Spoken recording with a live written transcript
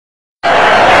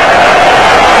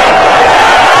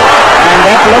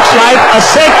like a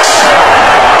 6,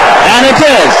 and it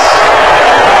is.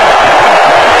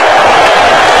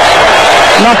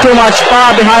 Not too much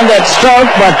power behind that stroke,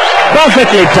 but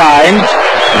perfectly timed,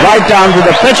 right down to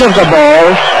the pitch of the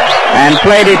ball, and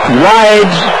played it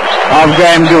wide of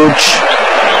Graham Gooch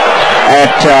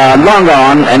at long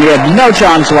on, and he had no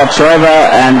chance whatsoever,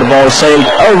 and the ball sailed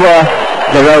over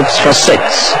the ropes for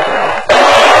 6.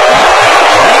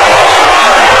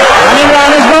 And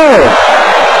Imran is bowled.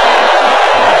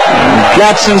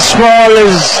 Gladson Small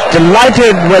is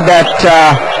delighted with that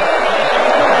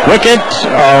wicket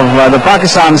of the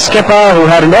Pakistan skipper, who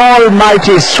had an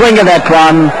almighty swing at that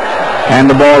one, and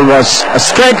the ball was a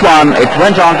straight one. It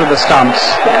went on to the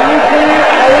stumps,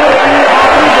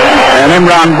 and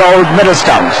Imran bowled middle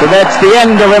stump. So that's the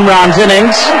end of Imran's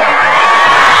innings.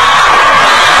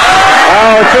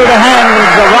 Oh, through the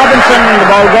hands of Robinson, the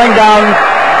ball going down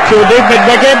to the deep mid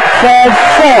wicket for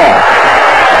 4.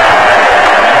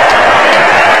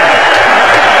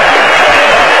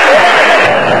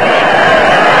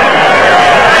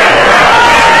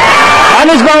 And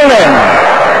is bowled in.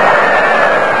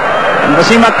 And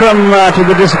Wasim Akram, to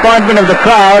the disappointment of the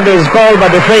crowd, is bowled by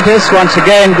De Freitas, once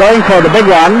again going for the big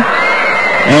one.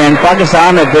 And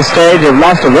Pakistan at this stage have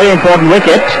lost a very important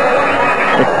wicket.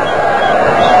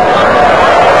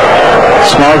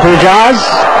 Small to Ijaz,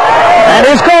 and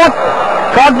he's caught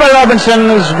by Robinson,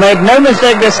 who's made no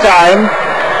mistake this time.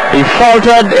 He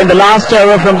faltered in the last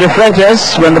over from De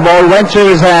Freitas when the ball went through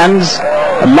his hands.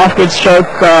 A lofted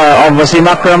stroke of Wasim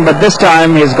Akram, but this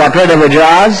time he's got rid of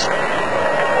Ijaz,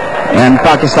 and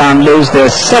Pakistan lose their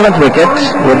 7th wicket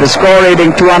with the score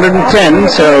reading 210,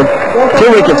 so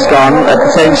 2 wickets gone at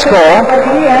the same score.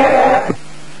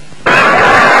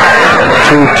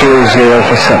 2-2-0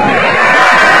 for 7.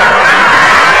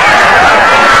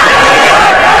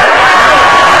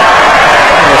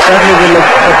 Certainly we'll look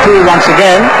for 2 once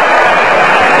again.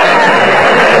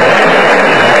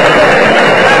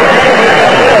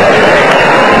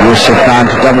 Yusuf down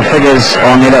to double figures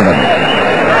on 11.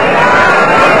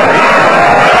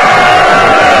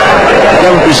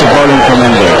 Double piece of bowling from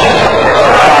India.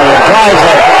 Drives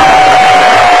it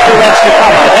to extra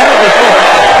cover.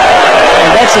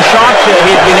 And that's a shot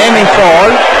he'd been aiming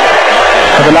for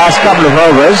the last couple of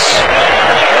overs,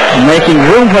 making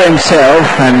room for himself,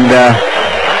 and the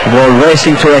ball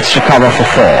racing to extra cover for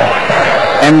 4.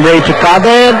 Embry to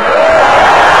Kadir,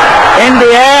 in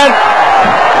the air,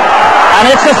 and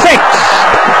it's a 6.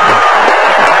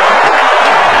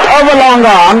 Over long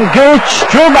on, Gooch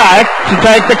drew back to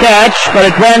take the catch, but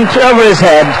it went over his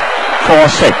head for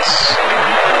 6.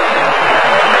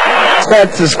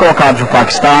 That's the scorecard for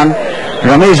Pakistan.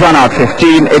 Ramiz 1 out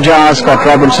 15, Ijaz got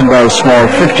Robinson bowled small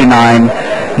 59,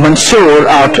 Mansoor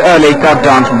out early, got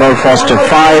down to bowl Foster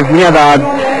 5, Miadad,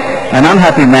 an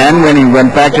unhappy man when he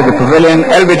went back to the pavilion.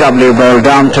 LBW bowled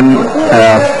Downton,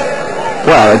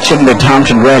 well, it shouldn't be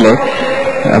Downton really,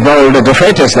 bowled De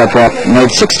Freitas, that was made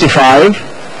 65,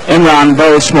 Imran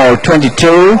bowled small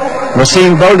 22,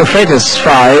 Wasim bowled De Freitas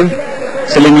 5,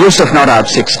 Salim Yusuf not out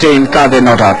 16, Kadir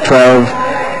not out 12,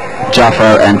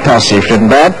 Jafar and Tausif didn't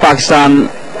bat. Pakistan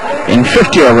in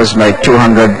 50 overs made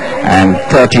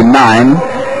 239.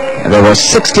 There were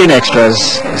 16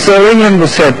 extras. So England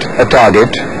was set a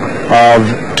target of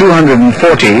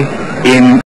 240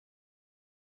 in